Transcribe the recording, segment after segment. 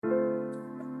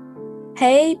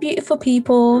Hey, beautiful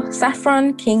people,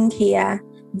 Saffron King here.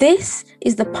 This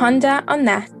is the Ponder on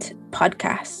That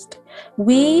podcast.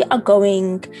 We are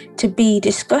going to be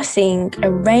discussing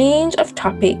a range of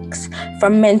topics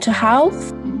from mental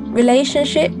health,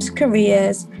 relationships,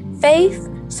 careers, faith,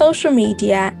 social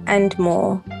media, and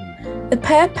more. The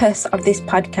purpose of this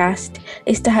podcast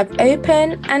is to have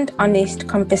open and honest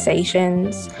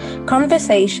conversations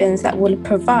that will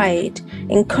provide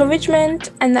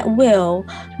encouragement and that will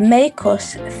make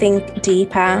us think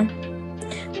deeper.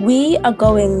 We are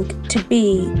going to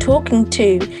be talking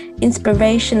to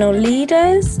inspirational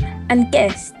leaders and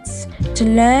guests to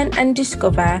learn and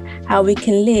discover how we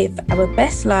can live our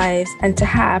best lives and to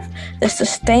have the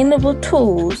sustainable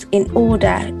tools in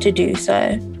order to do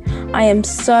so. I am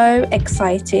so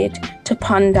excited to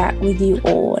ponder with you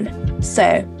all.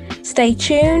 So stay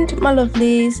tuned, my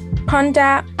lovelies.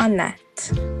 Ponder on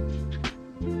that.